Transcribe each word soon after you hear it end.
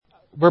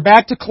we're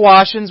back to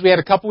Colossians. We had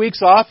a couple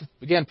weeks off.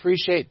 Again,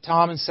 appreciate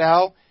Tom and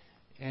Sal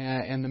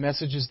and the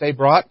messages they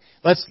brought.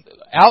 Let's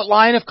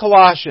outline of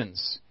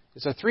Colossians.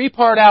 It's a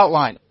 3-part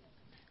outline.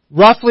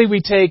 Roughly, we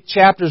take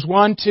chapters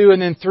 1, 2,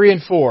 and then 3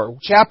 and 4.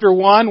 Chapter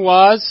 1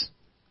 was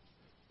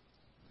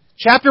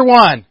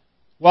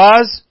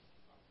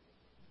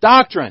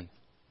doctrine.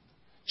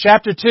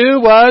 Chapter 2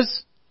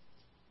 was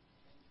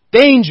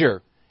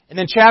danger. And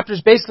then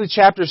chapters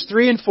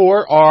 3 and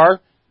 4 are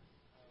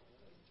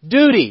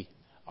duty.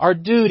 Our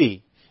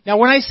duty. Now,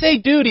 when I say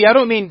duty, I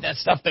don't mean that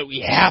stuff that we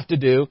have to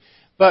do,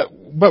 but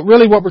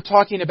really what we're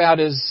talking about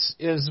is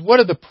what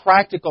are the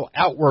practical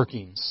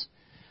outworkings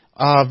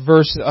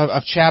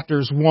of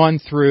chapters 1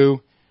 through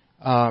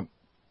 2,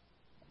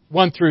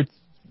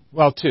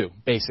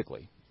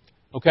 basically.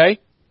 Okay?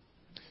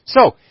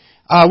 So,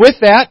 with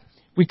that,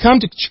 we come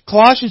to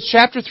Colossians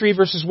chapter 3,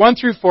 verses 1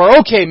 through 4.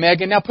 Okay,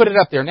 Megan, now put it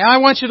up there. Now I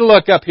want you to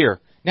look up here.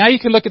 Now you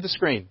can look at the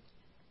screen.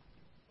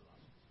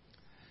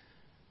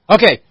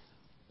 Okay.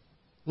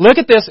 Look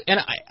at this, and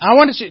I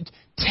want you to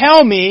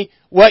tell me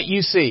what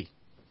you see.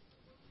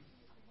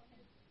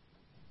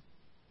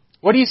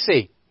 What do you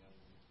see?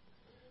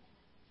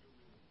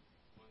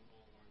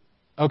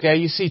 Okay,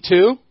 you see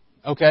 2.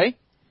 Okay.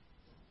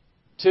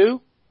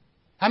 2.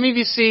 How many of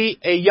you see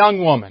a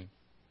young woman?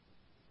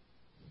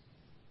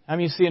 How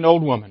many of you see an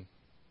old woman?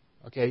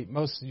 Okay,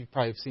 most of you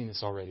probably have seen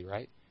this already,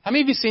 right? How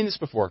many of you seen this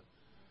before?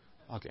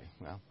 Okay,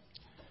 well.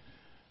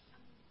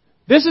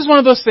 This is one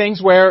of those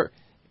things where,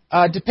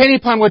 depending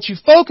upon what you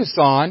focus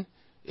on,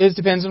 it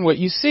depends on what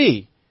you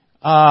see.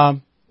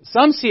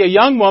 Some see a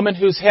young woman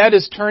whose head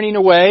is turning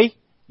away.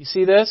 You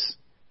see this?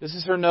 This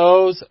is her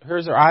nose.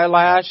 Here's her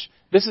eyelash.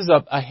 This is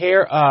a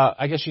hair.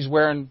 I guess she's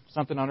wearing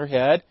something on her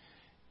head.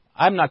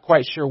 I'm not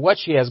quite sure what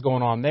she has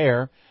going on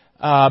there.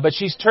 But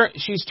she's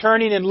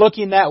turning and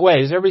looking that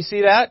way. Does everybody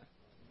see that?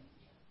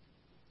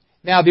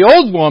 Now, the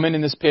old woman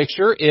in this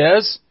picture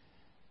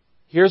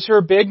here's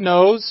her big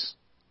nose.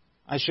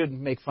 I shouldn't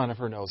make fun of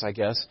her nose, I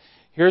guess.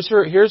 Here's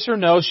her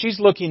nose. She's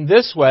looking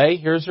this way.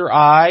 Here's her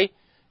eye.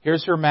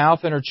 Here's her mouth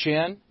and her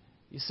chin.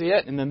 You see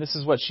it? And then this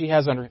is what she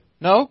has on her...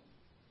 No?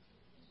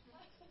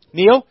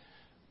 Neil?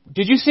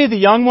 Did you see the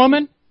young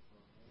woman?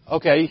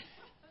 Okay.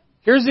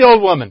 Here's the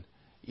old woman.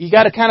 You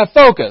got to kind of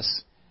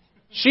focus.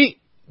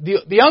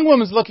 The young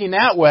woman's looking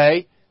that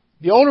way.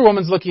 The older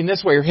woman's looking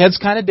this way. Her head's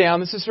kind of down.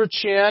 This is her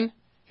chin.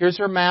 Here's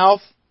her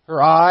mouth,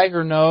 her eye,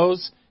 her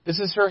nose. This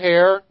is her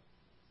hair.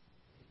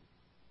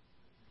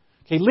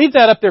 Okay, leave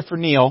that up there for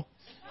Neil,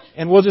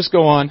 and we'll just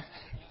go on.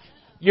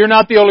 You're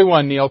not the only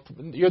one, Neil.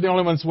 You're the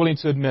only one that's willing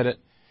to admit it.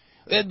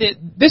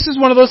 This is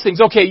one of those things.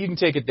 Okay, you can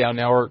take it down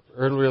now, or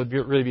it'll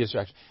really be a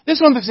distraction.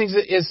 This one of the things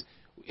is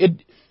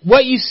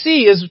what you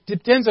see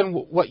depends on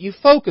what you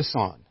focus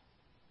on.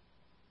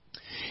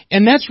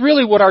 And that's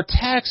really what our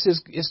text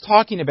is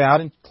talking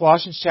about in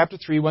Colossians chapter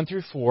 3, 1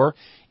 through 4,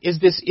 is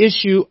this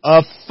issue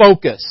of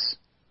focus.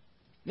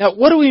 Now,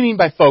 what do we mean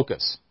by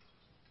focus?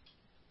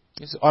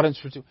 This is audience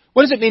for 2.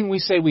 What does it mean when we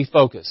say we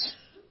focus?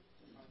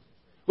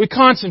 We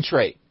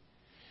concentrate.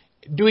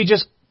 Do we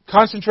just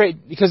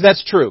concentrate? Because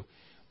that's true.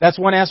 That's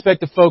one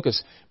aspect of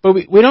focus. But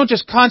we don't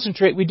just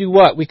concentrate, we do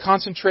what? We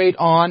concentrate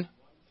on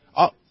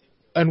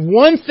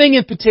one thing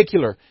in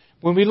particular.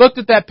 When we looked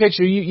at that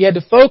picture, you had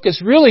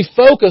to really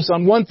focus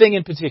on one thing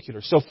in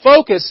particular. So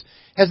focus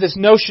has this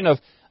notion of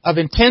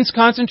intense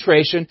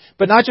concentration,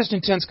 but not just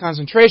intense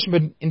concentration,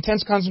 but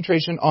intense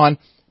concentration on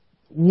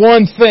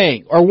one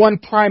thing or one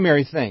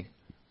primary thing.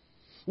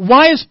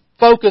 Why is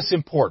focus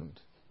important?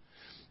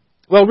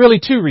 Well, really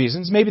 2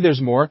 reasons. Maybe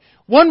there's more.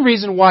 One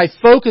reason why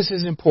focus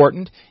is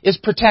important is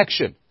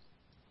protection.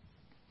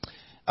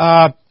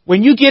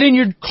 When you get in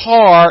your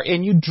car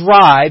and you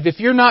drive,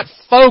 if you're not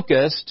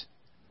focused,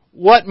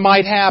 what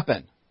might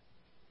happen?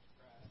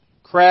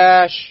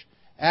 Crash,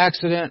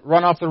 accident,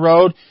 run off the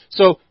road.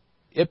 So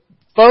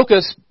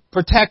focus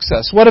protects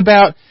us. What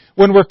about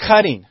when we're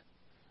cutting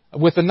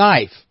with a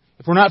knife?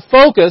 If we're not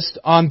focused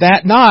on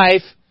that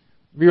knife,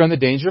 we run the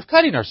danger of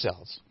cutting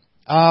ourselves.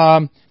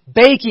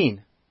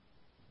 Baking,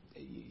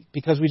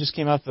 because we just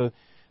came out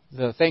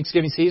the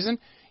Thanksgiving season.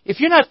 If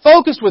you're not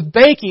focused with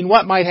baking,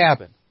 what might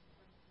happen?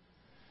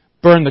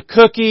 Burn the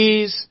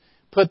cookies,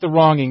 put the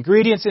wrong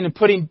ingredients in,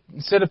 and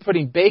instead of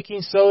putting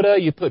baking soda,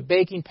 you put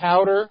baking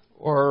powder,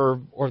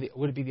 would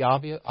it be the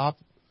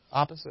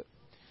opposite?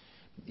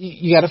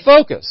 You got to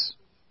focus.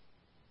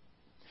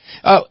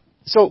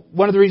 So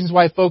one of the reasons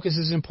why focus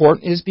is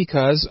important is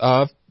because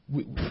of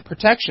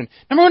protection.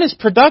 Number 1 is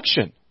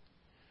production.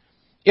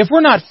 If we're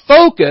not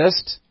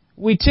focused,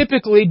 we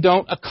typically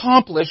don't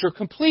accomplish or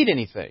complete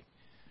anything.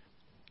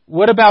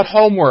 What about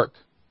homework?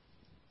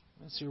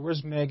 Let's see,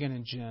 where's Megan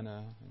and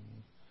Jenna?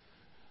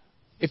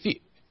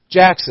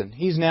 Jackson,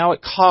 he's now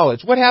at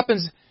college. What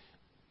happens?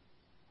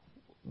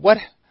 What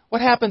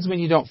happens when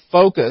you don't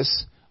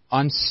focus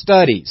on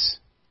studies?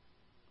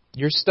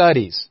 Your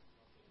studies.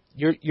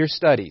 Your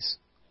studies.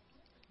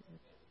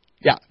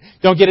 Yeah,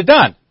 don't get it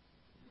done.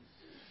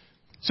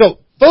 So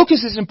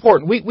focus is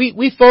important.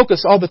 We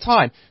focus all the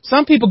time.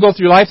 Some people go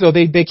through life though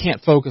they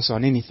can't focus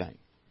on anything.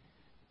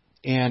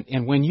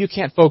 And when you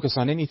can't focus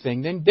on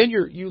anything, then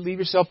you leave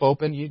yourself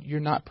open. You're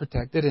not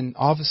protected, and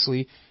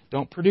obviously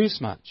don't produce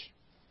much.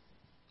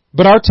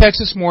 But our text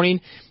this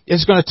morning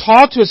is going to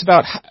talk to us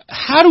about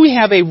how do we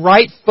have a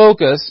right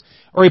focus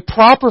or a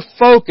proper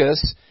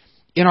focus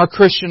in our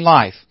Christian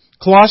life.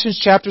 Colossians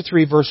chapter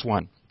 3, verse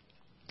 1.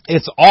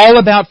 It's all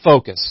about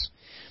focus.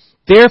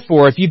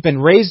 Therefore, if you've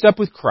been raised up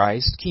with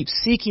Christ, keep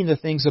seeking the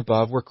things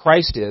above where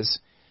Christ is,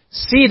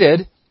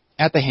 seated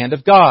at the hand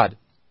of God.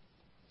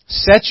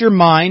 Set your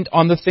mind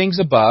on the things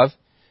above,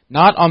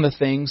 not on the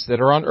things that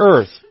are on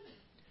earth.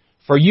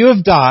 For you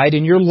have died,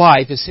 and your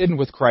life is hidden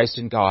with Christ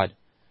in God.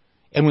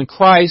 And when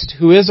Christ,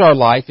 who is our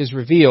life, is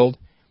revealed,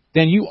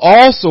 then you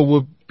also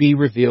will be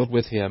revealed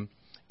with Him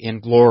in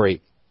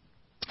glory.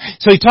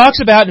 So he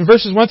talks about, in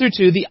verses 1 through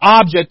 2, the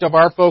object of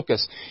our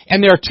focus.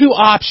 And there are two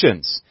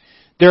options.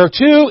 There are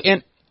two,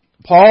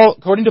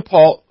 according to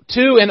Paul,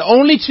 two and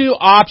only two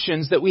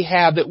options that we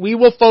have that we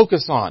will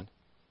focus on.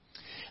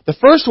 The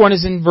first one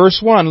is in verse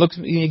 1. Look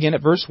again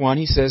at verse 1.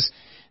 He says,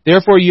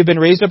 therefore you've been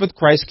raised up with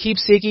Christ. Keep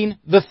seeking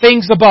the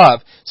things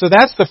above. So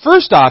that's the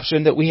first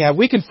option that we have.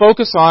 We can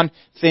focus on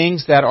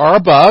things that are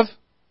above.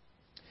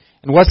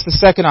 And what's the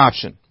second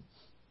option?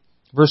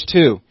 Verse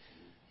 2.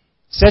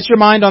 Set your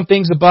mind on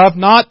things above,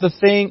 not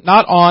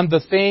on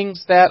the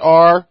things that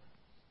are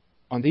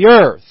on the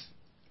earth.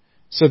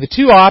 So the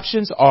two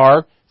options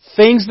are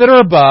things that are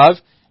above.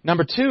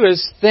 Number 2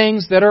 is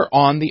things that are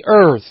on the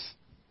earth.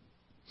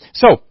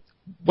 So,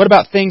 what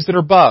about things that are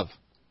above?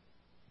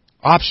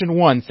 Option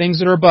 1, things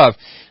that are above.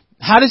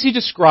 How does he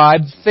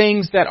describe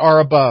things that are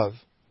above?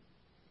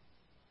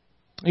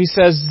 He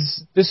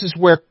says this is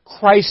where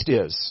Christ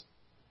is,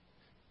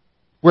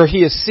 where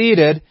He is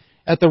seated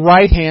at the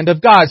right hand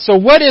of God. So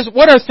what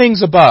are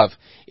things above?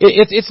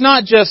 It's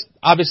not just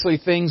obviously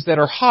things that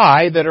are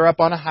high, that are up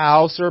on a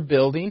house or a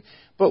building,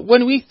 but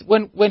when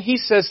he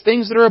says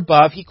things that are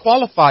above, he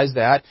qualifies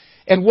that.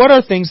 And what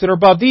are things that are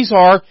above? These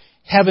are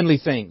heavenly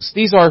things.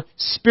 These are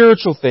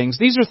spiritual things.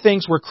 These are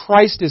things where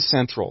Christ is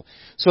central.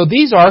 So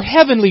these are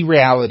heavenly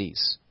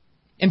realities.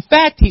 In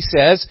fact, he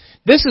says,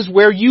 this is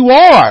where you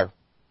are.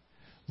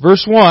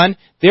 Verse 1,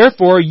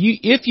 therefore,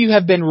 if you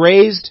have been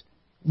raised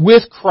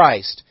with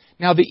Christ.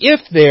 Now the if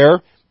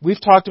there,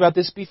 we've talked about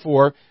this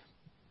before,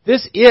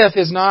 this if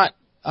is not,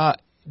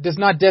 does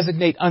not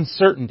designate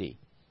uncertainty.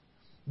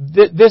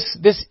 This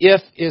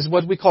if is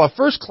what we call a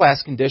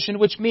first-class condition,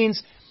 which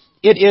means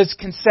it is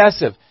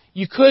concessive.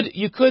 You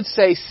could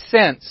say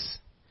since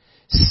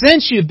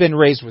you've been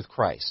raised with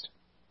Christ.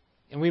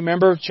 And we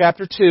remember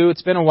chapter 2,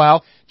 it's been a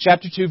while,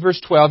 chapter 2 verse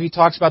 12, he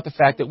talks about the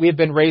fact that we have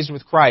been raised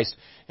with Christ.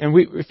 And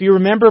if you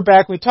remember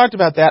back, we talked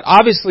about that,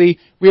 obviously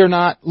we are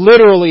not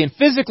literally and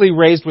physically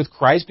raised with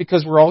Christ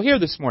because we're all here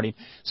this morning.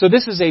 So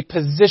this is a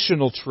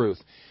positional truth.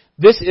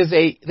 This is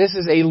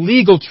a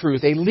legal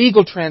truth, a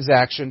legal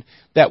transaction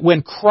that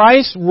when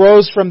Christ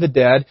rose from the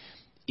dead,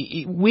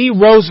 we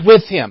rose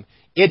with Him.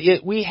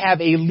 We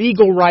have a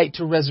legal right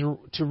to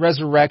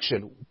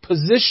resurrection.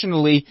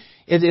 Positionally,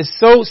 it is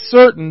so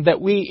certain that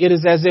it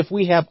is as if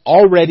we have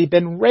already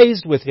been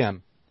raised with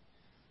Him.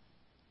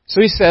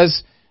 So he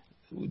says,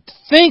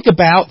 think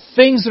about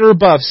things that are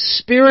above,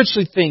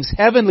 spiritually things,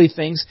 heavenly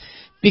things,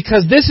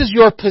 because this is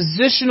your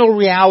positional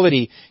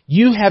reality.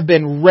 You have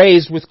been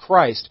raised with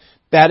Christ.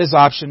 That is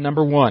option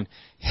number 1.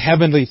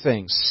 Heavenly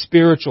things,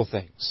 spiritual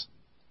things.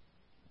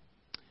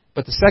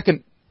 But the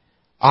second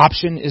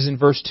option is in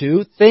verse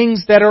 2,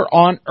 things that are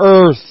on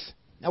earth.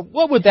 Now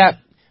what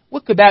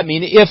could that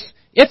mean?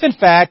 If in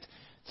fact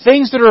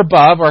things that are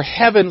above are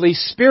heavenly,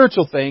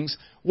 spiritual things,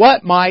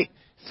 what might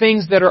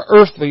things that are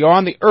earthly or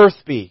on the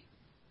earth be?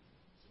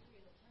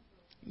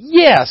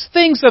 Yes,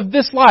 things of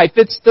this life.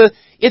 It's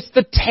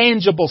the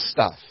tangible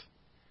stuff.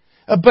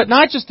 But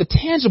not just the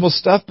tangible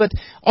stuff, but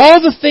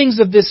all the things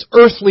of this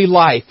earthly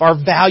life, our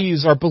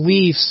values, our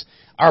beliefs,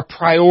 our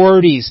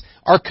priorities,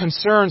 our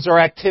concerns, our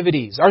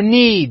activities, our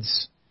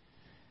needs.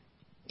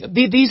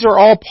 These are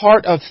all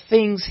part of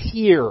things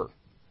here.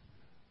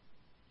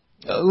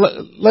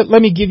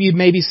 Let me give you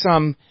maybe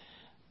some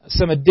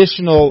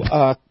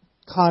additional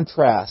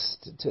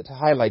contrast to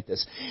highlight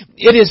this.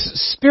 It is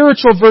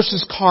spiritual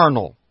versus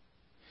carnal.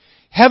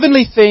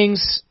 Heavenly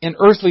things and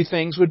earthly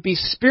things would be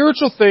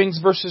spiritual things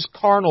versus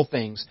carnal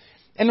things.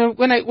 And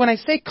when I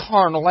say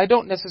carnal, I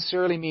don't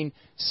necessarily mean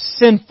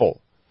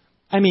sinful.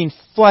 I mean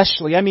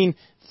fleshly. I mean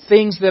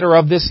things that are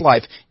of this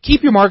life.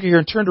 Keep your marker here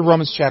and turn to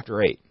Romans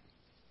chapter 8.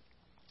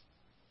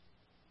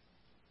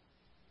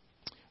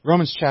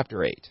 Romans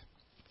chapter 8.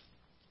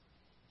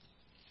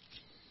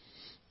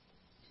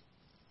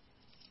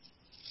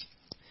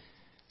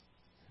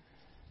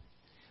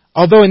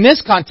 Although in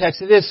this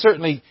context it is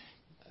certainly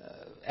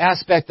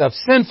aspect of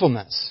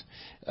sinfulness.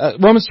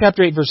 Romans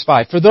chapter 8 verse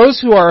 5. For those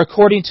who are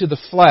according to the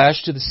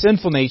flesh, to the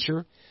sinful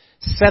nature,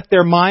 set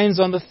their minds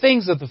on the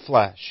things of the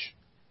flesh.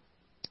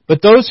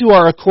 But those who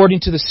are according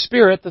to the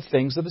Spirit, the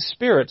things of the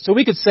Spirit. So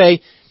we could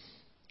say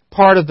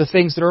part of the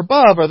things that are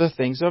above are the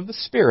things of the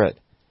Spirit.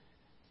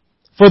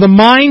 For the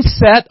mind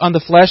set on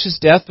the flesh is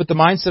death, but the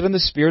mind set on the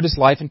Spirit is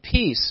life and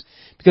peace.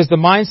 Because the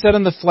mindset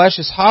in the flesh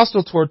is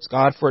hostile towards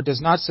God, for it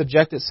does not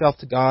subject itself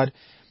to God,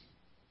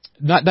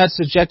 not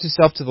subject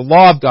itself to the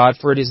law of God,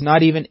 for it is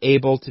not even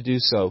able to do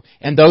so.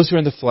 And those who are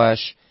in the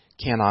flesh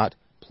cannot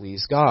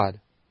please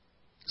God.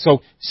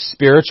 So,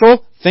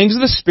 spiritual, things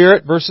of the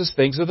Spirit versus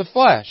things of the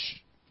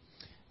flesh.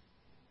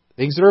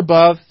 Things that are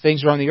above,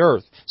 things that are on the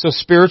earth. So,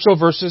 spiritual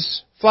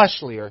versus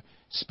fleshly, or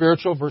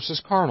spiritual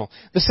versus carnal.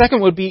 The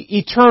second would be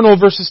eternal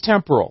versus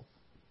temporal.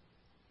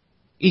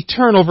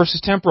 Eternal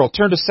versus temporal.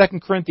 Turn to 2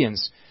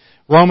 Corinthians.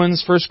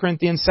 Romans, 1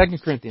 Corinthians, 2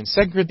 Corinthians.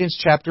 2 Corinthians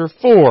chapter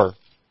 4.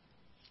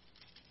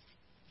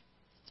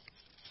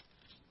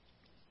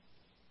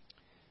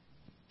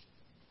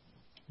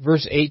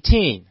 Verse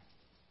 18.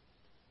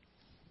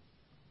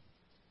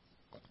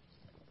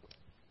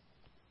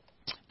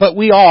 But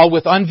we all,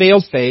 with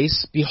unveiled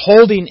face,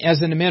 beholding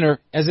as in a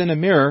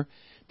mirror,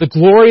 the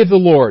glory of the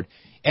Lord,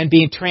 and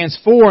being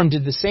transformed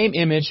into the same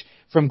image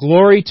from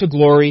glory to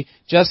glory,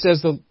 just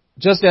as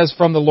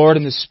from the Lord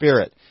in the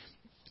Spirit.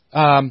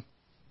 While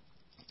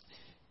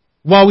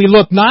we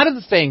look not at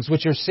the things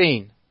which are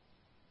seen,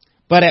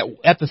 but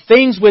at the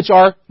things which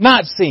are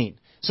not seen.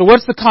 So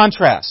what's the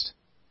contrast?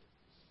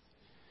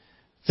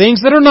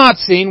 Things that are not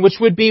seen, which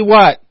would be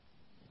what?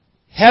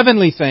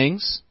 Heavenly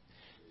things.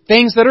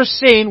 Things that are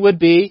seen would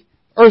be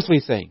earthly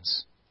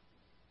things.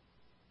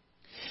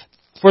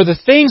 For the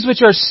things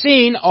which are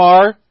seen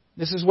are,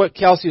 this is what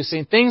Kelsey is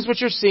saying, things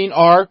which are seen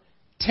are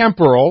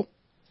temporal,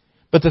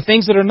 but the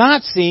things that are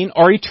not seen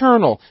are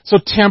eternal. So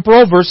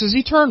temporal versus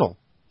eternal.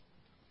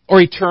 Or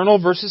eternal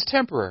versus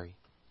temporary.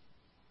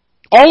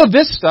 All of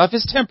this stuff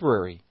is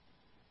temporary.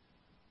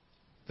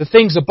 The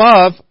things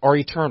above are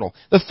eternal.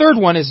 The third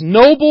one is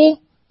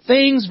noble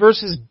things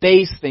versus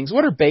base things.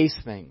 What are base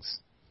things?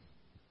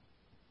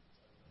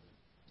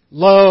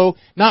 Low,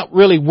 not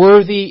really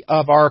worthy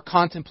of our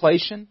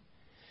contemplation.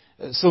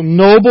 So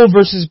noble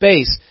versus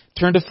base.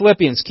 Turn to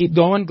Philippians. Keep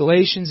going.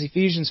 Galatians,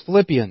 Ephesians,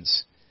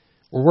 Philippians.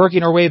 We're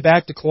working our way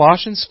back to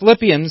Colossians.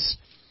 Philippians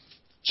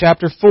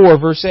chapter 4,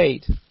 verse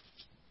 8.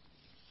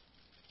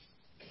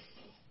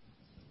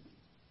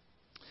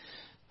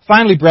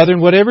 Finally,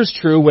 brethren, whatever is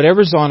true,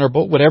 whatever is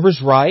honorable, whatever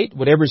is right,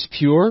 whatever is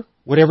pure,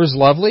 whatever is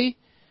lovely,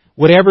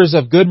 whatever is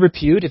of good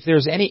repute, if there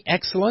is any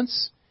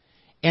excellence,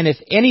 and if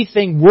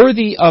anything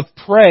worthy of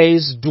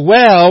praise,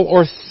 dwell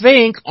or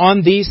think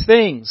on these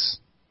things.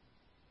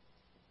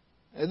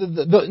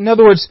 In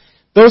other words,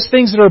 those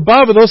things that are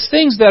above are those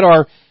things that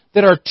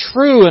are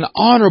true and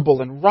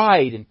honorable and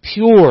right and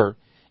pure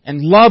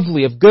and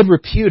lovely, of good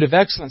repute, of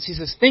excellence. He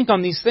says, think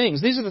on these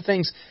things. These are the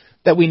things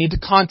that we need to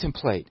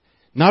contemplate,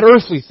 not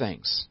earthly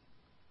things.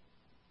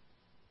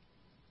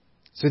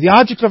 So the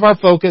object of our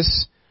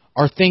focus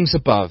are things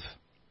above.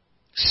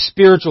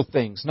 Spiritual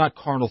things, not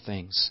carnal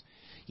things.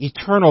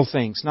 Eternal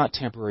things, not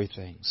temporary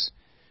things.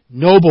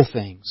 Noble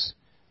things,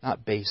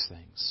 not base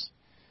things.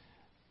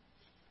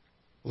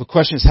 Well, the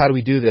question is, how do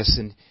we do this?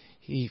 And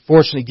he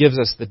fortunately gives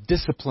us the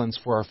disciplines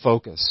for our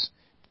focus.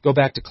 Go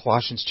back to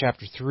Colossians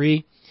chapter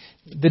 3.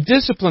 The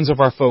disciplines of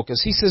our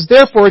focus. He says,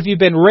 therefore, if you've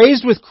been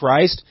raised with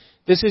Christ,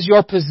 this is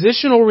your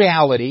positional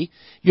reality.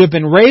 You have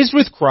been raised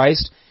with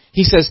Christ.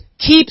 He says,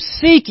 keep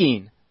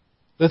seeking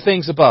the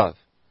things above.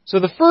 So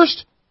the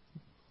first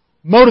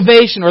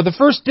motivation or the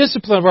first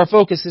discipline of our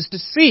focus is to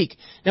seek.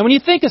 Now, when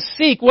you think of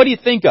seek, what do you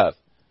think of?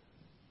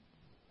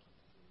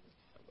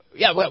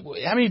 Yeah,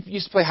 how many of you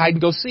used to play hide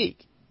and go seek?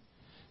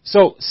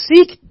 So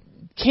seek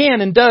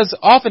can and does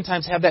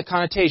oftentimes have that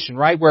connotation,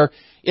 right? Where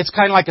it's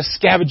kind of like a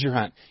scavenger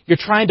hunt. You're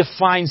trying to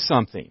find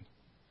something.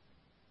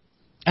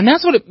 And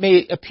that's what it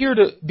may appear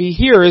to be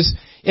here. Is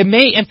it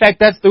may, in fact,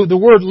 that's the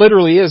word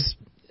literally is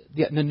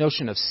the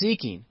notion of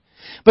seeking.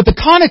 But the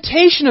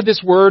connotation of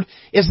this word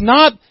is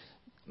not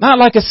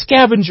like a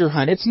scavenger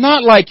hunt. It's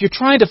not like you're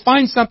trying to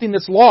find something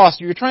that's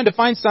lost, or you're trying to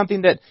find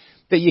something that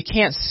you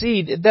can't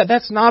see.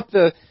 That's not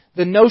the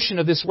notion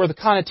of this word, the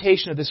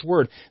connotation of this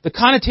word. The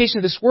connotation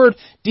of this word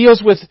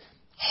deals with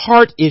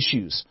heart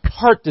issues,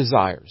 heart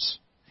desires.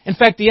 In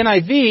fact, the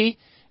NIV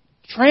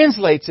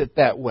translates it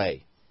that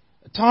way.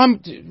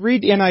 Tom,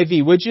 read the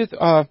NIV, would you?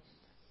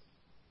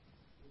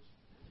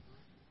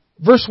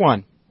 Verse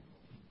 1.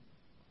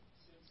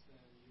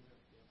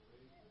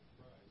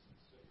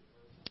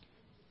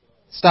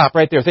 Stop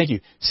right there. Thank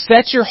you.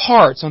 Set your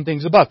hearts on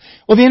things above.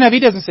 Well, the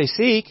NIV doesn't say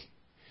seek.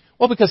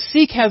 Well, because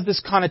seek has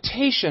this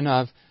connotation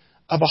of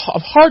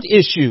heart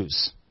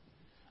issues,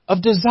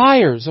 of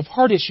desires, of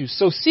heart issues.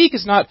 So seek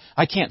is not,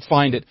 I can't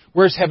find it.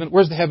 Where's heaven?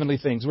 Where's the heavenly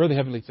things? Where are the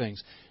heavenly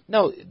things?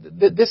 No,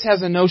 this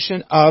has a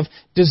notion of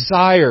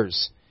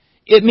desires.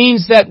 It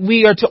means that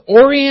we are to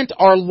orient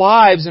our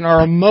lives and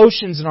our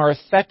emotions and our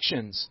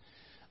affections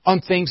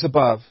on things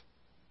above.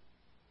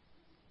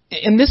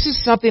 And this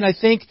is something I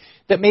think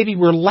that maybe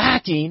we're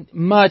lacking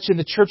much in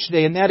the church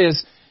today, and that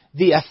is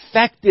the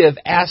affective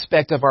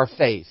aspect of our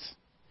faith.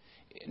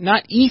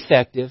 Not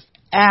effective,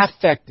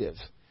 affective.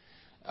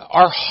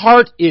 Our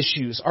heart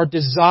issues, our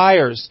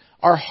desires,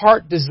 our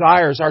heart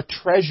desires, our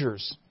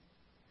treasures.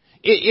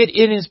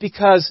 It is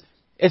because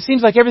it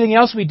seems like everything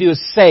else we do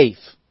is safe.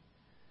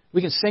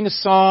 We can sing a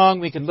song,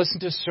 we can listen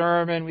to a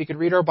sermon, we can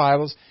read our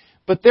Bibles,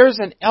 but there's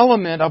an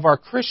element of our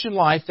Christian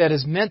life that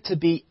is meant to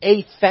be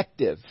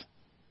affective,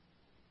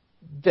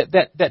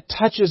 that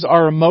touches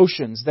our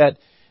emotions, that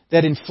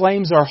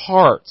inflames our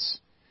hearts,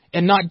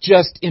 and not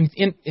just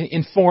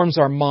informs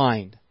our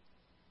mind.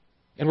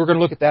 And we're going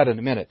to look at that in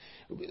a minute.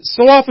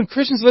 So often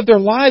Christians live their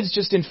lives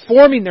just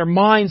informing their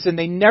minds, and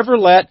they never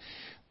let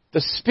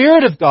the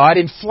Spirit of God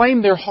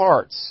inflame their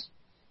hearts.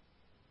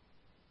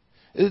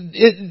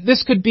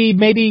 This could be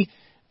maybe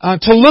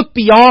to look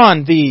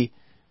beyond the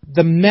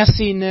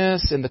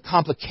messiness and the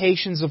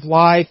complications of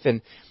life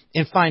and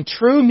find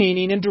true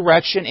meaning and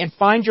direction and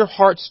find your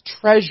heart's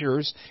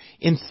treasures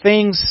in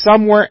things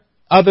somewhere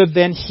other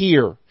than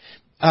here.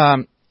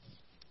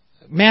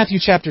 Matthew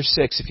chapter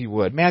 6, if you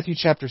would. Matthew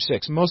chapter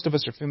 6. Most of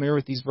us are familiar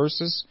with these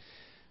verses.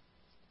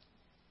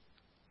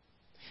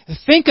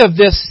 Think of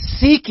this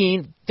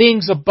seeking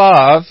things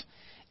above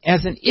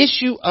as an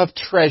issue of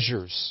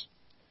treasures.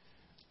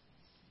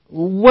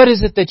 What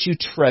is it that you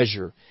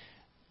treasure?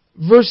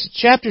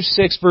 Chapter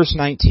 6, verse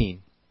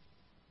 19.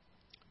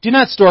 Do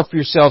not store up for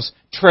yourselves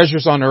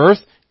treasures on earth.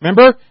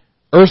 Remember?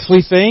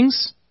 Earthly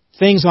things.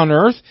 Things on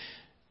earth.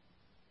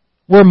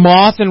 Where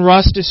moth and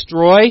rust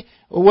destroy.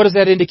 Well, what is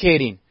that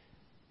indicating?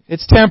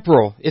 It's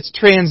temporal. It's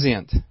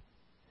transient.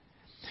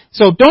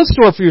 So don't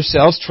store up for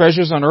yourselves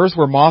treasures on earth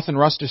where moth and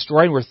rust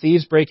destroy and where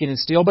thieves break in and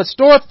steal, but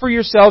store up for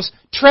yourselves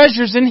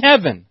treasures in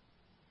heaven.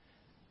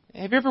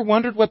 Have you ever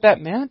wondered what that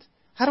meant?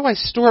 How do I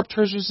store up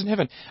treasures in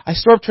heaven? I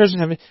store up treasures in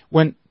heaven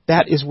when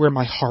that is where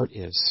my heart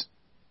is.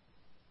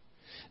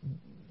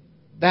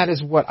 That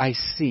is what I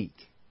seek.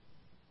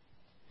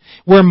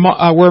 Where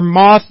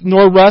moth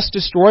nor rust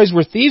destroys,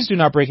 where thieves do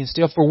not break and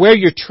steal. For where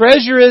your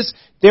treasure is,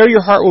 there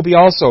your heart will be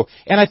also.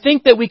 And I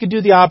think that we could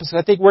do the opposite.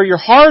 I think where your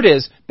heart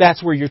is,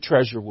 that's where your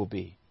treasure will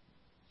be.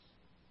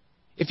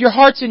 If your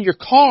heart's in your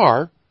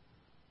car,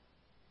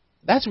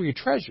 that's where your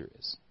treasure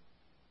is.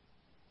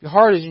 If your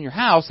heart is in your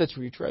house, that's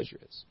where your treasure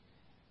is.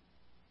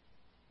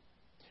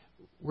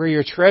 Where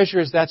your treasure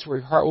is, that's where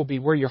your heart will be.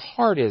 Where your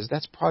heart is,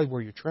 that's probably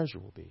where your treasure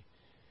will be.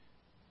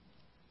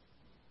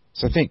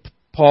 So I think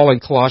Paul in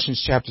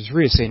Colossians chapter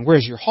 3 is saying,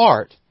 where's your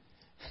heart?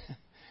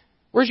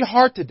 Where's your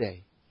heart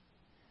today?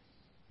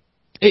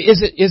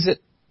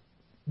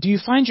 Do you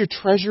find your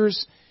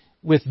treasures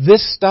with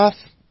this stuff?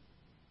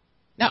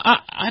 Now,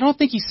 I don't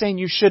think he's saying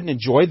you shouldn't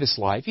enjoy this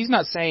life. He's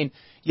not saying,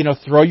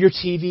 throw your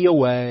TV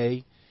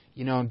away,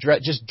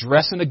 just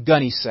dress in a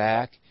gunny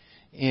sack.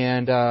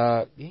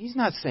 And he's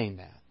not saying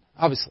that,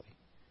 obviously.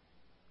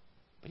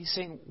 But he's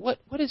saying, what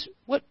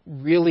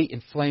really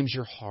inflames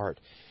your heart?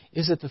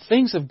 Is it the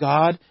things of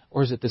God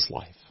or is it this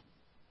life?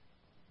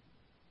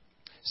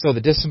 So the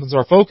disciplines are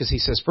our focus. He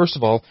says, first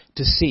of all,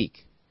 to seek.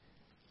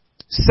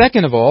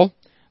 Second of all,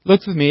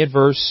 look with me at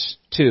verse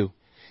 2.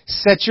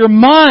 Set your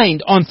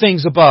mind on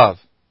things above.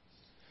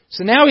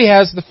 So now he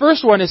has, the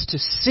first one is to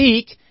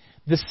seek.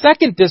 The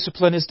second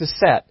discipline is to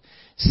set.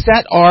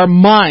 Set our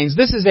minds.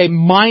 This is a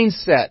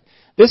mindset.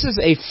 This is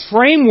a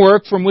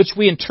framework from which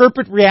we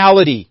interpret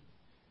reality.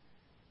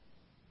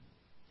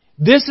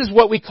 This is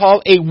what we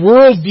call a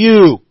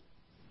worldview.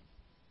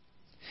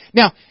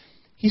 Now,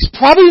 he's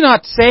probably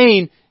not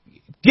saying,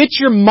 get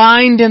your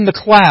mind in the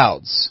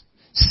clouds.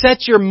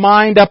 Set your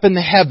mind up in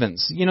the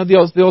heavens.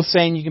 The old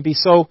saying, you can be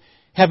so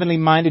heavenly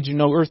minded you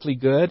know earthly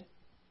good.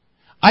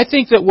 I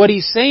think that what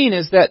he's saying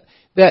is that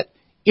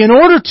in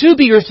order to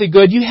be earthly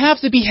good, you have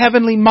to be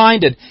heavenly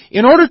minded.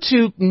 In order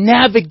to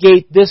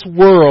navigate this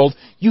world,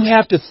 you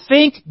have to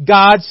think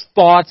God's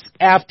thoughts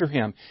after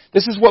Him.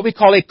 This is what we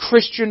call a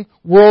Christian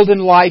world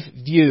and life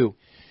view.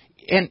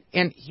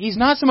 And he's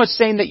not so much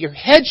saying that your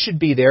head should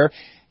be there.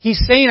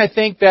 He's saying, I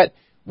think, that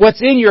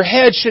what's in your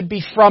head should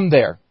be from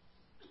there.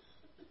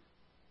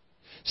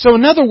 So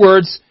in other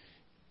words,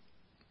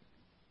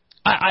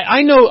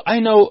 I know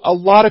a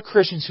lot of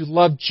Christians who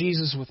love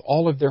Jesus with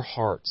all of their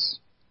hearts,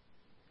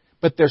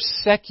 but they're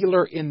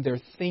secular in their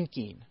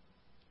thinking.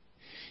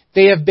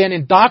 They have been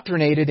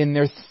indoctrinated in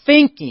their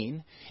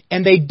thinking,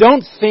 and they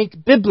don't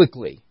think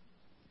biblically.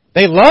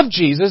 They love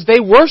Jesus,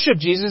 they worship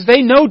Jesus,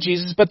 they know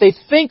Jesus, but they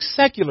think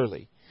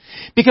secularly.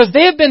 Because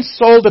they have been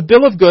sold a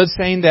bill of goods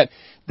saying that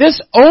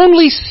this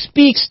only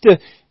speaks to,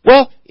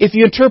 if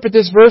you interpret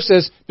this verse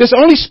as, this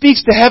only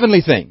speaks to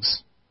heavenly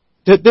things.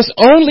 This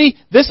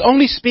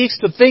only speaks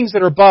to things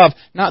that are above,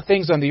 not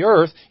things on the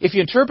earth. If you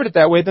interpret it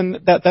that way, then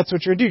that's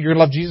what you're going to do. You're going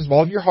to love Jesus with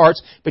all of your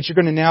hearts, but you're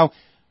going to now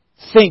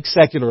think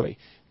secularly.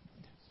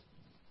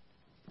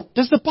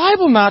 Does the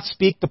Bible not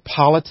speak to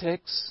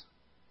politics,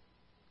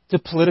 to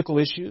political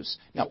issues?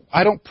 Now,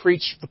 I don't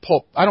preach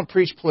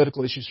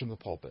political issues from the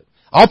pulpit.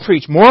 I'll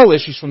preach moral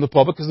issues from the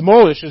pulpit because the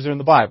moral issues are in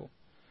the Bible.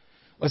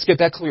 Let's get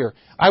that clear.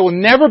 I will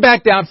never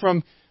back down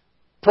from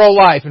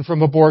pro-life and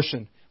from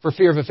abortion for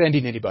fear of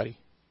offending anybody.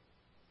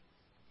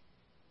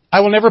 I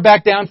will never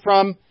back down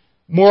from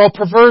moral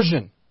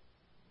perversion.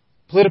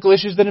 Political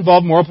issues that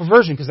involve moral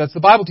perversion, because that's the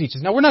Bible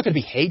teaches. Now, we're not going to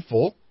be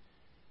hateful.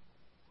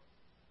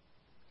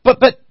 But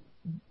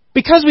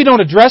because we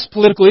don't address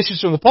political issues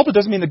from the pulpit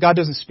doesn't mean that God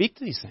doesn't speak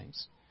to these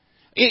things.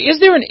 Is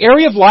there an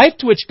area of life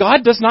to which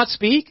God does not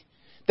speak?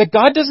 That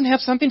God doesn't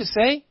have something to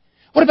say?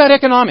 What about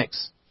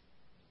economics?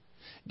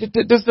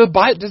 Does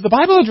the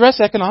Bible address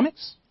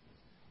economics?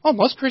 Oh,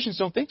 most Christians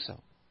don't think so.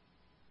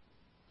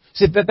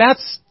 See,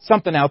 that's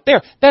something out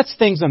there. That's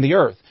things on the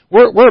earth.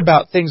 We're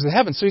about things in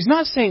heaven. So he's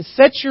not saying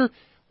set your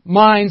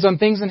minds on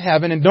things in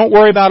heaven and don't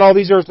worry about all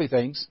these earthly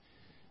things.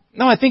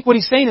 No, I think what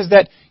he's saying is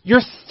that your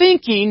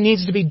thinking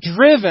needs to be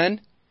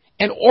driven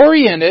and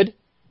oriented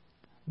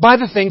by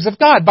the things of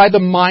God, by the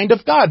mind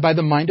of God, by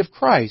the mind of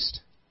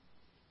Christ.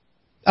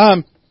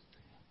 A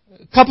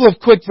couple of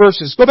quick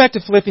verses. Go back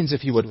to Philippians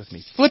if you would with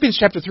me. Philippians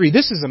chapter 3.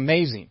 This is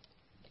amazing.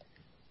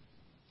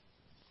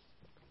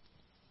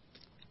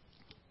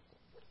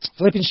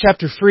 Philippians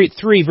chapter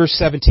 3 verse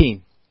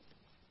 17.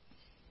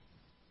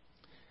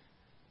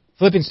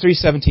 Philippians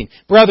 3:17.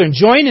 Brethren,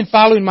 join in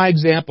following my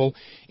example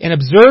and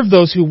observe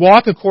those who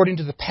walk according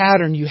to the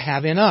pattern you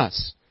have in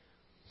us.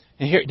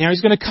 And here, now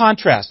he's going to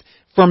contrast.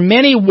 For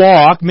many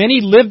walk, many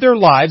live their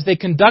lives, they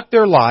conduct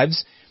their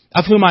lives,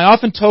 of whom I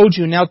often told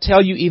you and now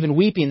tell you even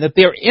weeping, that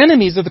they are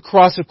enemies of the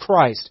cross of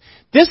Christ.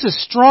 This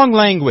is strong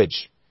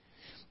language.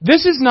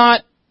 This is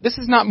not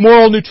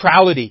moral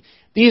neutrality.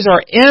 These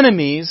are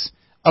enemies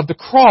of the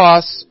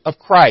cross of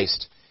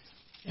Christ.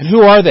 And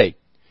who are they?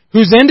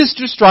 Whose end is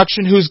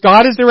destruction, whose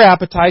God is their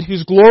appetite,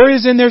 whose glory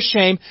is in their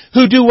shame,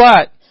 who do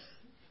what?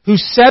 Who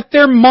set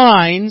their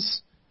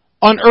minds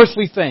on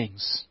earthly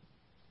things.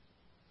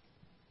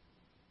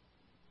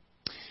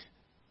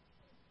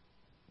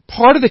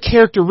 Part of the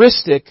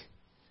characteristic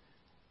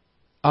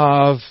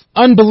of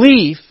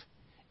unbelief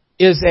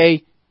is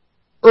a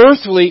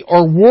earthly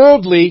or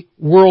worldly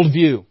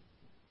worldview,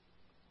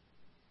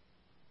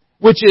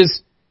 which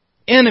is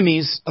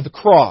enemies of the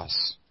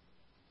cross.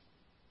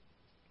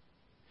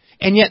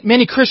 And yet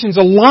many Christians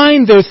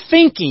align their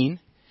thinking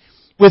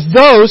with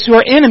those who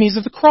are enemies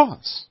of the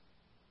cross.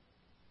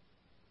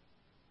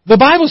 The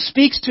Bible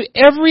speaks to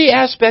every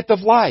aspect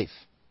of life.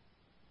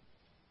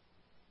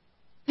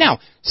 Now,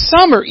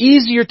 some are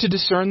easier to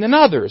discern than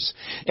others,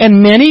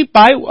 and many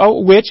by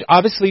which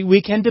obviously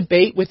we can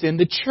debate within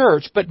the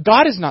church, but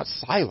God is not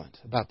silent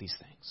about these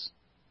things.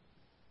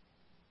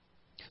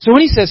 So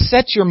when he says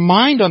set your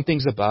mind on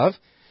things above,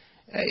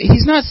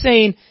 he's not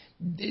saying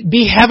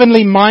be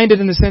heavenly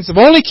minded in the sense of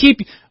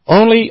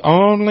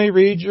only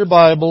read your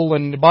Bible,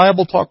 and the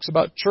Bible talks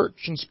about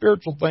church and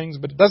spiritual things,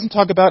 but it doesn't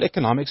talk about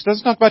economics,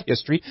 doesn't talk about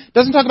history,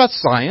 doesn't talk about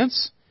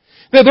science.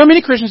 There are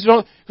many Christians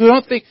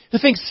who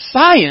think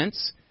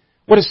science,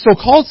 what is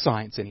so-called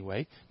science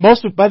anyway.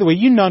 By the way,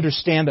 you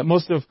understand that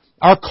most of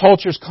our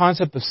culture's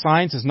concept of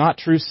science is not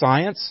true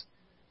science.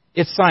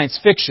 It's science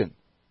fiction.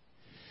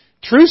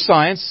 True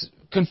science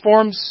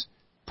conforms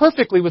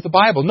perfectly with the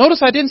Bible.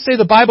 Notice I didn't say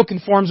the Bible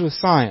conforms with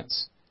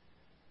science.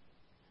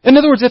 In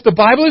other words, if the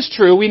Bible is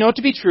true, we know it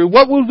to be true,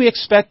 what would we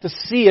expect to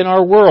see in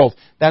our world?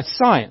 That's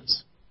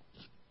science.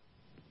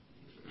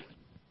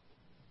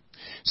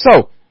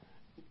 So,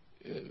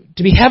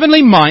 to be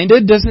heavenly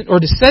minded or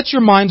to set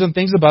your minds on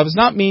things above does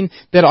not mean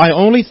that I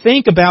only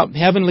think about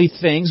heavenly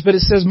things, but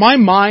it says my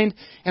mind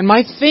and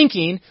my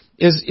thinking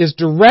is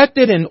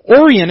directed and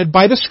oriented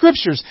by the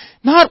Scriptures.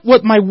 Not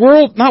what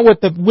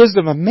the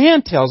wisdom of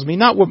man tells me,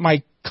 not what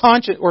my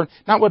conscience or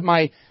not what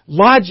my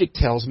logic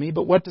tells me,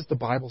 but what does the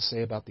Bible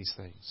say about these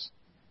things?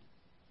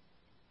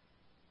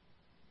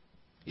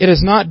 It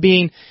is not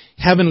being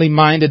heavenly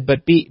minded,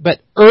 but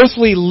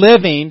earthly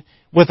living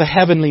with a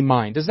heavenly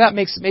mind. Does that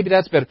maybe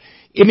that's better?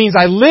 It means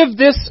I live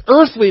this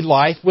earthly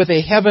life with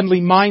a heavenly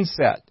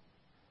mindset,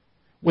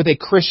 with a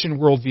Christian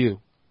worldview.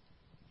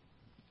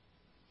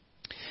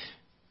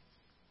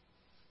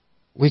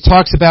 We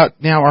talked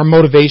about now our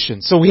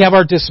motivation. So we have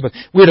our discipline.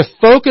 We're to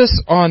focus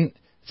on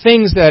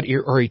things that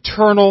are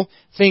eternal,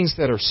 things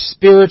that are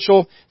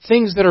spiritual,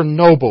 things that are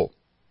noble.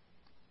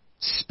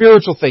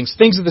 Spiritual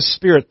things of the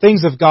Spirit,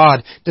 things of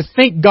God, to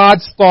think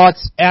God's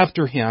thoughts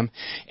after Him.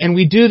 And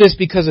we do this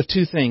because of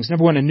two things.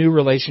 Number one, a new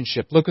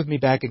relationship. Look with me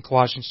back in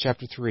Colossians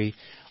chapter 3.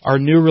 Our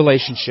new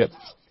relationship.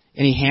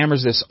 And he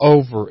hammers this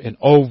over and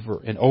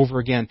over and over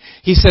again.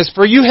 He says,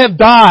 for you have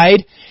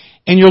died,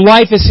 and your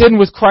life is hidden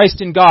with Christ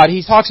in God.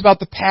 He talks about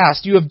the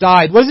past. You have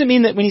died. What does it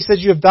mean that when he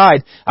says you have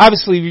died?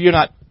 Obviously, he's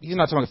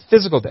not talking about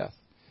physical death.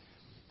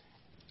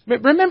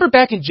 Remember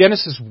back in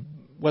Genesis,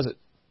 was it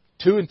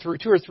 2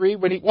 or 3,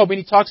 when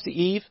he talks to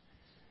Eve,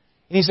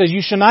 and he says,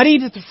 "You shall not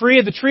eat of the fruit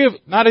of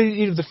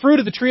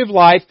the tree of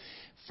life,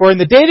 for in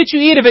the day that you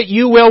eat of it,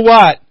 you will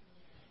what?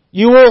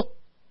 You will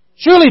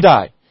surely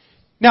die."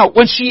 Now,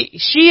 when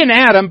she and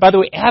Adam, by the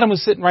way, Adam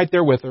was sitting right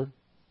there with her.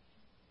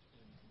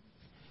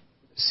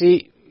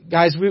 See,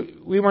 guys,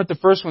 we weren't the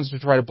first ones to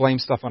try to blame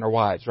stuff on our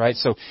wives, right?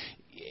 So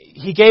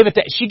she gave it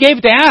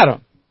to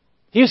Adam.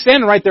 He was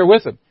standing right there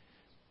with him.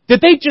 Did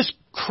they just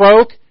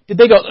croak? Did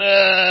they go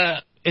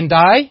and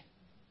die?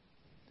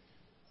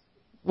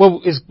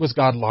 Well, was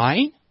God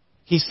lying?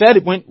 He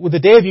said, with the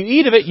day of you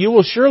eat of it, you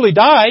will surely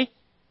die.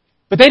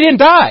 But they didn't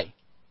die.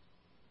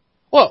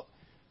 Well,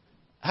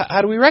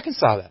 how do we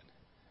reconcile that?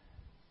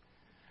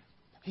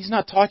 He's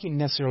not talking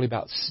necessarily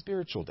about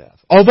spiritual death,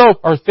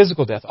 or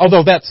physical death,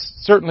 although that's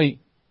certainly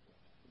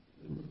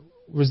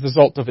was the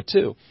result of it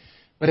too.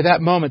 But at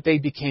that moment, they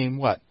became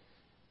what?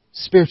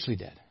 Spiritually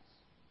dead.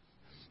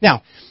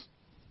 Now,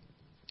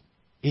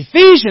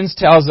 Ephesians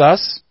tells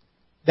us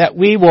that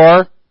we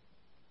were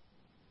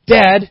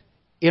dead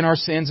in our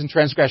sins and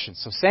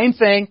transgressions. So same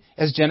thing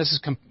as Genesis,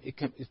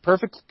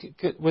 perfect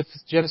with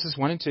Genesis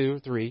 1 and 2,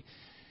 3.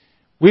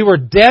 We were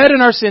dead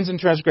in our sins and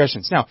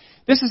transgressions. Now,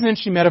 this is an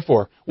interesting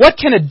metaphor. What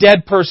can a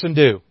dead person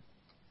do?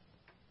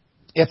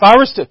 If I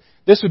was to,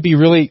 this would be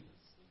really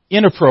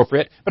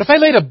inappropriate, but if I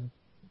laid a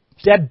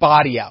dead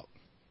body out,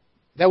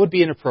 that would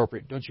be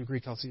inappropriate. Don't you agree,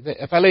 Kelsey?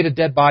 If I laid a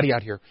dead body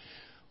out here,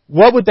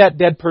 what would that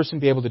dead person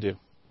be able to do?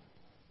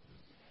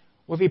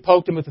 What if he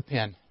poked him with a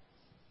pin?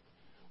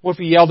 What if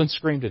he yelled and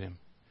screamed at him?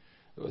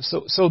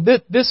 So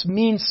this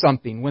means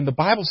something. When the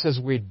Bible says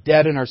we're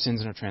dead in our sins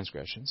and our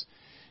transgressions,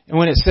 and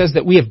when it says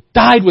that we have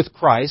died with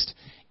Christ,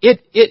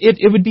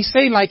 it would be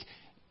saying like,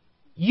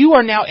 you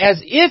are now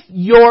as if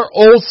your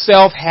old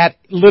self had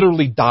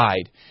literally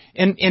died.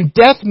 And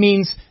death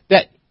means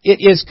that it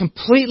is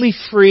completely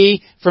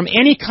free from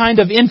any kind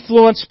of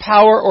influence,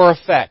 power, or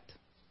effect.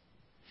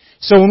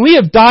 So when we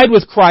have died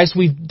with Christ,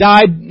 we've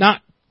died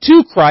not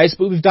to Christ,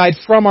 but we've died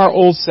from our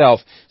old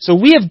self. So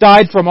we have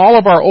died from all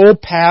of our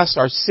old past,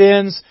 our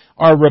sins,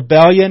 our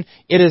rebellion.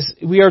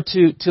 We are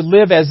to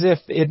live as if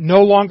it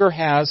no longer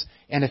has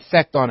an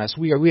effect on us.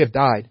 We have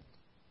died.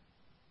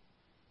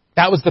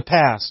 That was the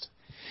past.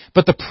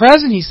 But the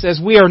present, he says,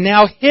 we are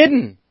now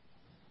hidden.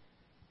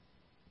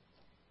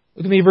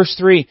 Look at me, verse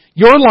 3.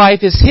 Your life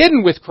is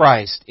hidden with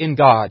Christ in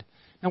God.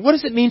 Now, what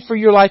does it mean for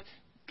your life?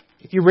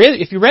 If you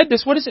read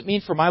this, what does it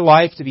mean for my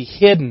life to be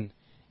hidden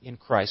in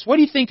Christ? What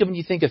do you think of when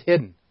you think of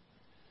hidden?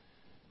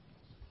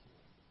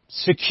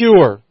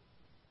 Secure.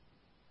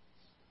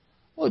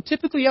 Well,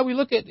 typically, we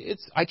look at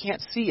it. I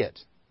can't see it.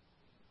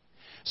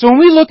 So when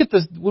we look at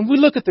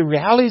the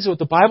realities of what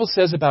the Bible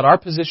says about our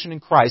position in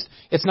Christ,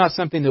 it's not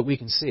something that we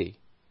can see.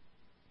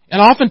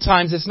 And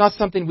oftentimes, it's not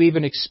something we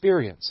even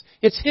experience.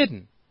 It's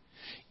hidden.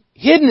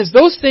 Hidden is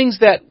those things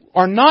that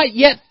are not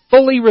yet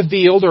fully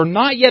revealed or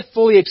not yet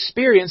fully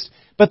experienced,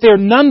 but they're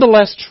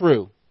nonetheless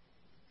true.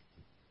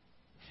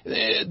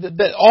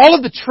 All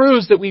of the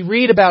truths that we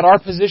read about our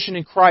position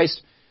in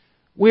Christ,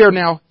 we are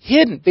now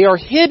hidden. They are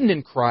hidden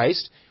in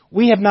Christ.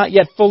 We have not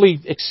yet fully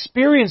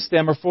experienced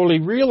them or fully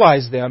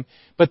realized them,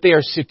 but they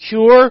are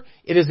secure.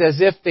 It is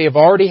as if they have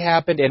already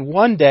happened, and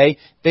one day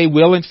they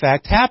will in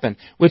fact happen.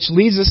 Which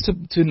leads us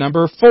to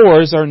number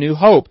 4 is our new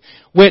hope.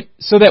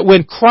 So that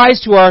when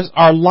Christ, who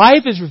our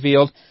life, is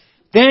revealed,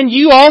 then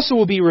you also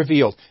will be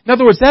revealed. In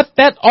other words,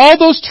 that all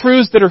those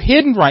truths that are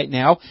hidden right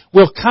now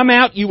will come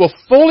out. You will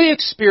fully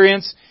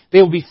experience.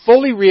 They will be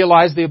fully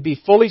realized. They will be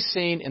fully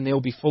seen, and they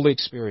will be fully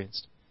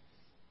experienced.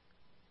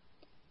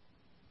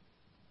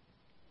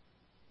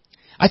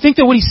 I think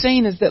that what he's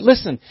saying is that,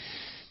 listen,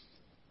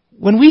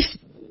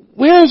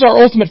 where is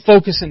our ultimate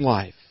focus in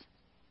life?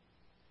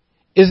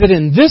 Is it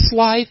in this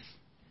life,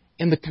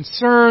 in the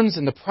concerns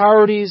and the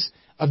priorities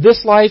of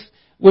this life,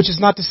 which is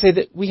not to say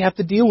that we have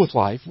to deal with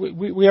life.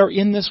 We are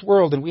in this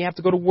world, and we have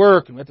to go to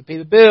work, and we have to pay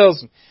the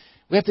bills, and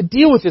we have to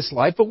deal with this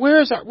life. But where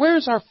is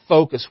our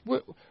focus?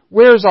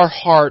 Where is our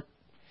heart?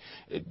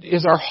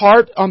 Is our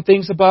heart on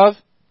things above?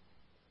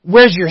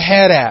 Where's your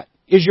head at?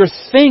 Is your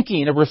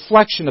thinking a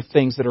reflection of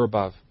things that are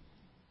above?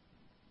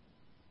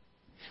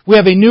 We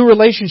have a new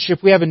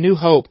relationship. We have a new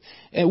hope.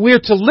 And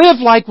we're to live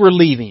like we're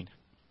leaving.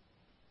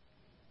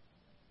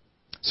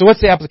 So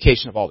what's the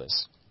application of all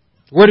this?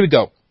 Where do we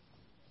go?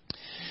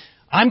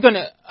 I'm going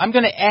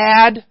to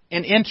add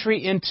an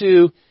entry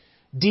into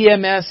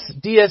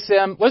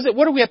DSM.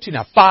 What are we up to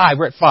now? 5.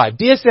 We're at 5.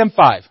 DSM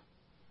 5.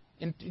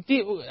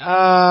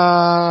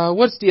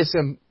 What's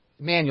DSM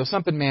manual?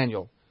 Something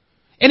manual.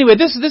 Anyway,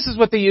 this is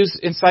what they use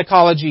in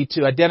psychology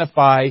to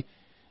identify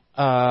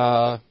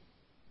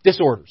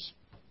disorders.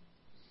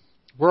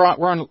 We're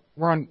on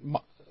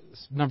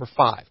number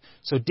 5.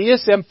 So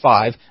DSM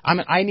 5.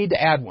 I need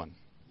to add one,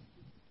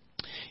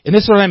 and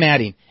this is what I'm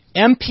adding.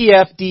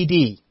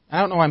 MPFDD. I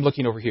don't know why I'm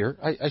looking over here.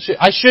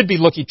 I should be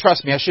looking.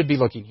 Trust me, I should be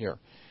looking here.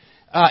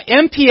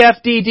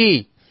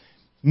 MPFDD.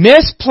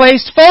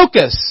 Misplaced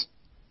focus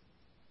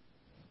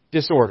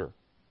disorder.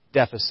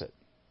 Deficit.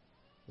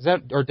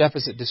 Or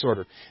deficit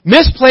disorder.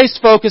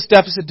 Misplaced focus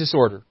deficit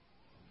disorder.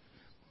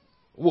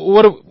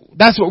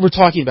 That's what we're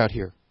talking about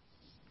here.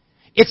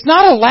 It's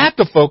not a lack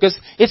of focus.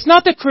 It's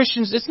not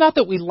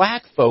that we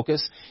lack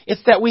focus.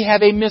 It's that we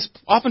have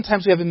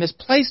oftentimes we have a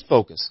misplaced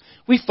focus.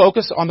 We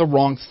focus on the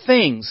wrong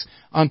things,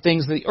 on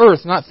things of the earth,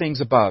 not things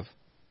above.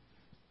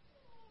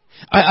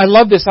 I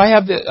love this.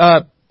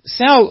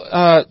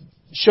 Sal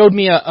showed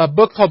me a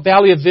book called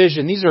Valley of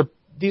Vision. These are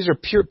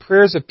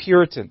prayers of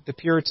the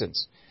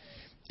Puritans.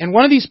 And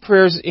one of these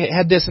prayers, it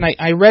had this, and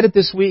I read it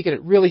this week, and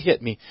it really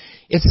hit me.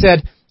 It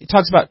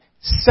talks about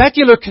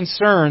secular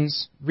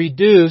concerns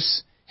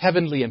reduce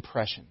heavenly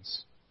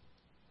impressions.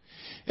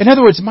 In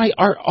other words,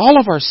 all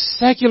of our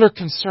secular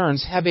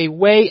concerns have a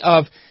way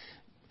of,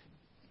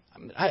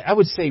 I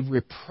would say,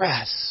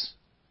 repress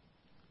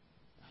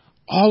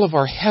all of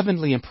our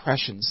heavenly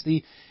impressions,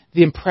 the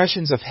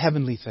impressions of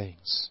heavenly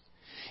things.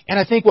 And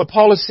I think what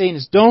Paul is saying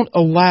is don't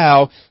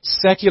allow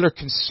secular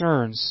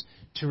concerns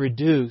to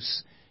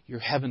reduce your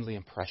heavenly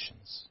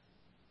impressions.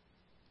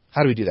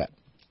 How do we do that?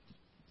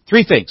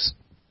 3 things.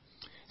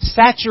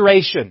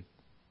 Saturation.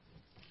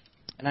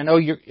 And I know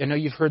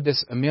you've heard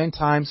this a million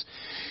times,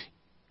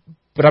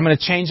 but I'm going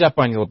to change up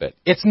on you a little bit.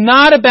 It's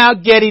not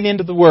about getting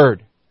into the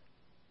Word.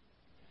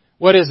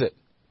 What is it?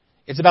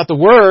 It's about the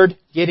Word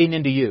getting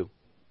into you.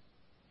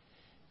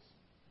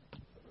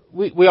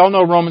 We all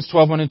know Romans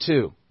 12:1 and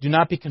 2. Do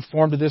not be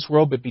conformed to this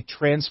world, but be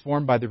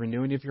transformed by the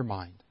renewing of your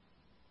mind.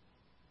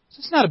 So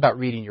it's not about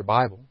reading your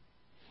Bible.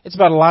 It's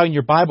about allowing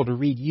your Bible to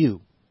read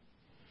you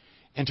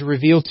and to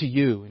reveal to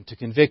you and to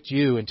convict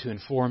you and to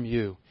inform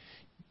you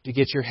to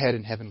get your head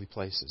in heavenly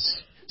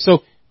places. So,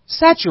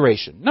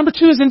 saturation. Number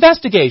 2 is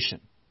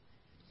investigation.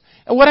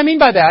 And what I mean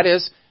by that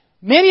is,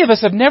 many of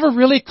us have never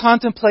really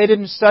contemplated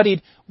and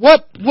studied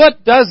what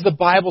does the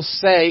Bible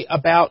say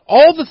about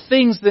all the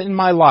things that in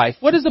my life.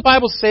 What does the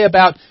Bible say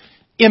about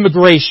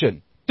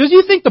immigration? Does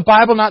you think the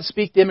Bible not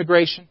speak to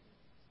immigration?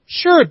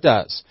 Sure it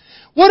does.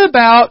 What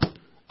about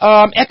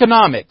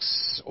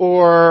economics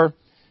or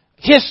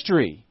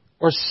history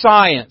or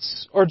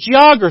science or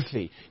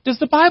geography? Does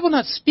the Bible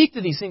not speak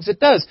to these things? It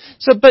does.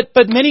 So, but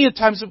many of the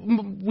times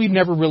we've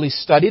never really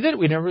studied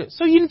it.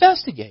 So you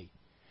investigate.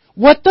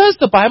 What does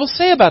the Bible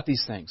say about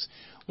these things?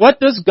 What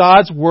does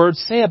God's Word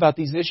say about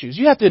these issues?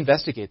 You have to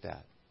investigate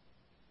that.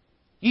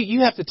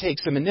 You have to take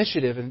some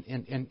initiative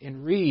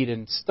and read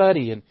and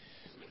study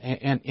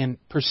and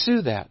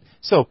pursue that.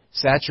 So,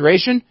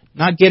 saturation,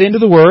 not get into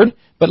the Word,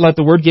 but let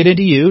the Word get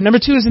into you. Number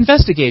 2 is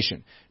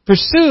investigation.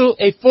 Pursue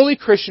a fully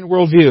Christian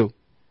worldview.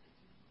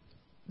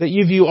 That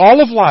you view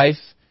all of life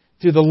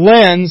through the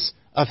lens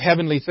of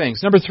heavenly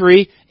things. Number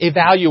 3,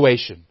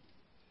 evaluation.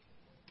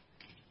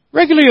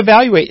 Regularly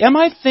evaluate. Am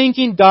I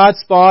thinking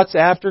God's thoughts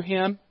after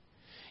Him?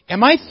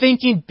 Am I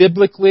thinking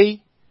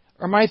biblically?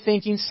 Or am I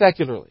thinking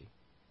secularly?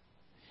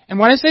 And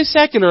when I say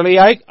secularly,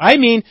 I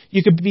mean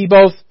you could be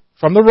both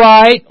from the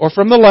right or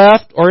from the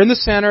left or in the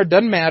center. It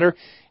doesn't matter.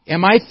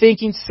 Am I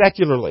thinking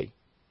secularly?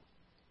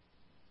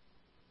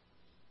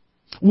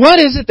 What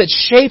is it that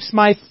shapes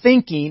my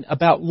thinking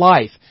about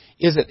life?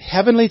 Is it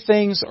heavenly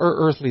things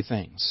or earthly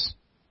things?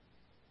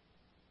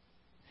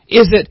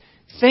 Is it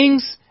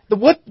things...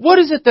 What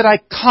is it that I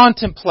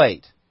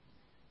contemplate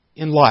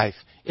in life?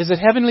 Is it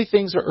heavenly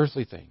things or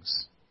earthly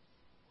things?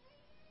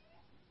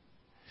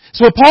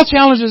 So what Paul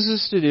challenges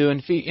us to do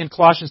in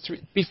Colossians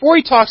 3, before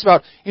he talks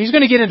about, and he's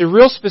going to get into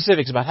real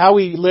specifics about how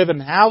we live in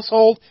the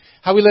household,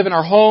 how we live in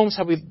our homes,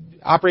 how we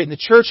operate in the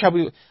church, how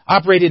we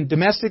operate in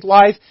domestic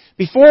life.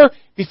 Before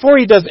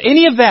he does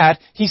any of that,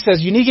 he says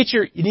you need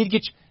to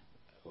get your,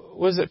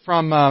 was it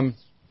from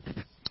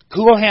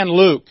Cool Hand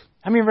Luke?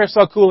 How many of you ever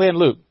saw Cool Hand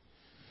Luke?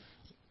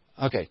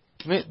 Okay.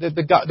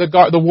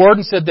 The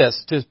warden said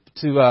this to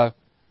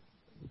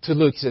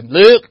Luke. He said,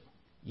 Luke,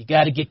 you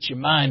got to get your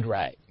mind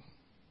right.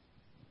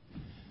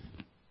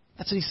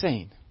 That's what he's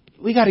saying.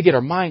 We got to get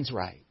our minds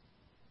right.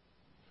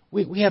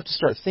 We have to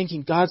start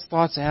thinking God's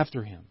thoughts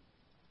after Him.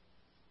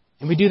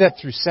 And we do that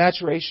through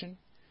saturation.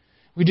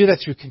 We do that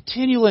through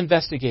continual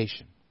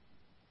investigation.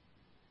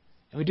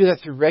 And we do that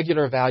through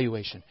regular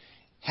evaluation.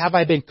 Have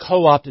I been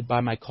co-opted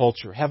by my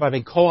culture? Have I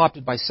been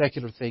co-opted by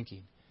secular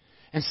thinking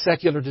and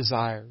secular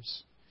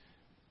desires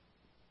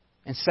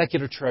and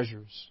secular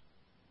treasures?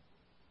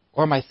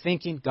 Or am I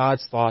thinking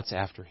God's thoughts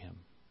after Him?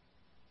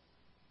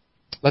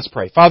 Let's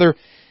pray. Father,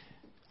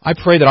 I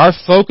pray that our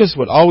focus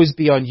would always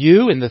be on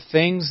You and the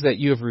things that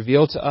You have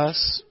revealed to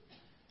us.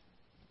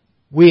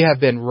 We have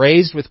been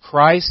raised with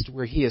Christ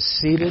where He is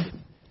seated.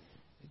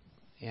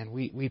 And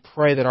we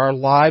pray that our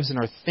lives and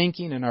our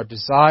thinking and our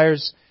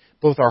desires,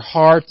 both our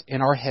heart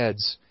and our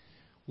heads,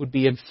 would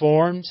be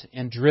informed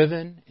and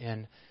driven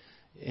and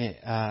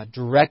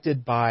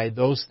directed by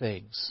those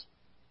things.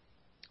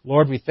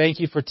 Lord, we thank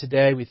You for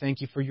today. We thank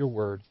You for Your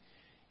Word.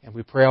 And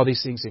we pray all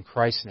these things in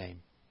Christ's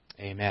name.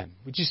 Amen.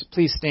 Would you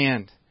please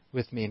stand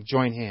with me and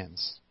join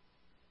hands?